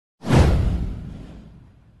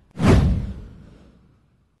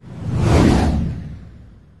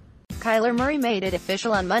Kyler Murray made it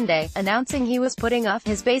official on Monday, announcing he was putting off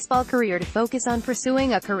his baseball career to focus on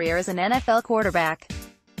pursuing a career as an NFL quarterback.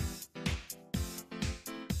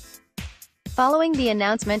 Following the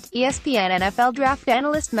announcement, ESPN NFL Draft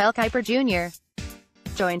analyst Mel Kiper Jr.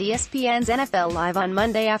 joined ESPN's NFL Live on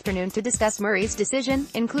Monday afternoon to discuss Murray's decision,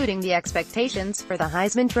 including the expectations for the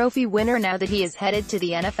Heisman Trophy winner now that he is headed to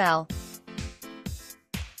the NFL.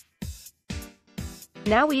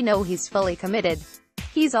 "Now we know he's fully committed.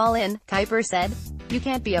 He's all in," Kiper said. "You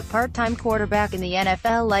can't be a part-time quarterback in the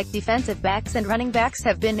NFL like defensive backs and running backs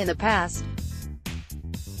have been in the past.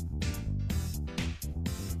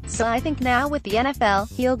 So I think now with the NFL,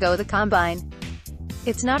 he'll go the combine.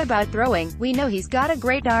 It's not about throwing. We know he's got a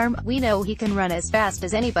great arm. We know he can run as fast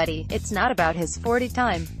as anybody. It's not about his 40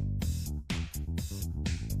 time.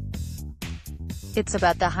 It's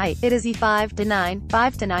about the height. It is he 5'9",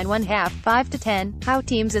 5'9" 1/2, 5'10", how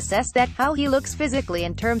teams assess that, how he looks physically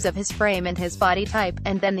in terms of his frame and his body type,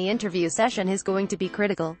 and then the interview session is going to be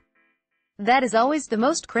critical. That is always the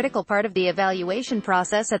most critical part of the evaluation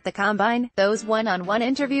process at the combine, those one-on-one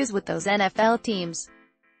interviews with those NFL teams.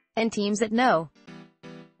 And teams that know.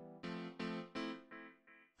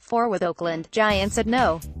 4 with Oakland, Giants at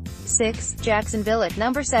no. 6, Jacksonville at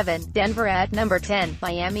number 7, Denver at number 10,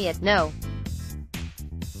 Miami at no.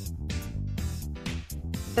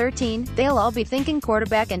 13, they'll all be thinking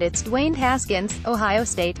quarterback, and it's Dwayne Haskins, Ohio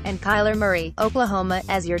State, and Kyler Murray, Oklahoma,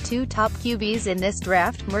 as your 2 top QBs in this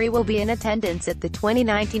draft. Murray will be in attendance at the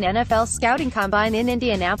 2019 NFL Scouting Combine in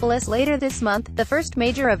Indianapolis later this month, the first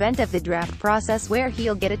major event of the draft process where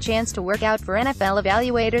he'll get a chance to work out for NFL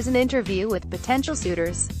evaluators and interview with potential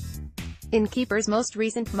suitors. In Kiper's most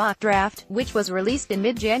recent mock draft, which was released in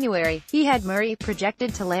mid-January, he had Murray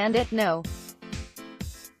projected to land at no.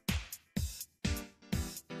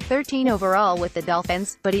 13 overall with the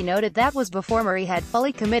Dolphins, but he noted that was before Murray had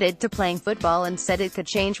fully committed to playing football and said it could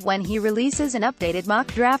change when he releases an updated mock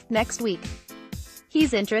draft next week.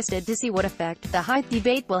 He's interested to see what effect the height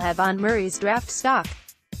debate will have on Murray's draft stock.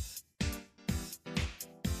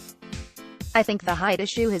 "I think the height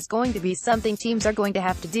issue is going to be something teams are going to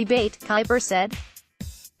have to debate," Kiper said.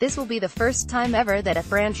 "This will be the first time ever that a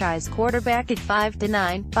franchise quarterback at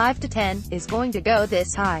 5'9", 5'10", is going to go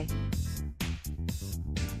this high."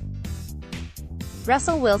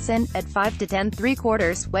 Russell Wilson, at 5'10"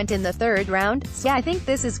 3/4, went in the 3rd round. "Yeah, I think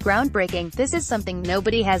this is groundbreaking. This is something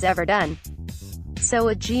nobody has ever done. So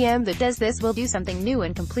a GM that does this will do something new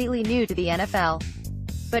and completely new to the NFL."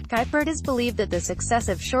 But Kiper does believe that the success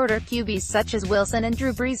of shorter QBs such as Wilson and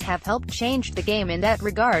Drew Brees have helped change the game in that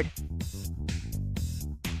regard.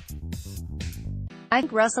 "I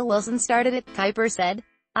think Russell Wilson started it," Kiper said.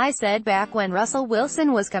 "I said back when Russell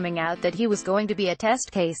Wilson was coming out that he was going to be a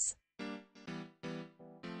test case.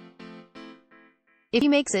 If he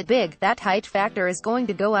makes it big, that height factor is going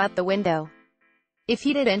to go out the window. If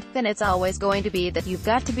he didn't, then it's always going to be that you've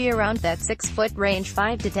got to be around that 6-foot range.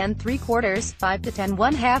 5'10" 3/4, 5'10"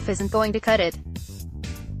 1/2 isn't going to cut it."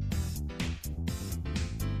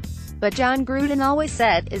 But John Gruden always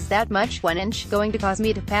said, "Is that much 1 inch going to cause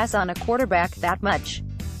me to pass on a quarterback that much?"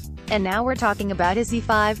 And now we're talking about, is he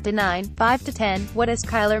 5'9", 5'10", what is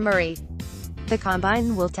Kyler Murray? The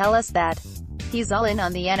combine will tell us that. He's all in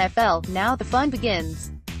on the NFL, now the fun begins.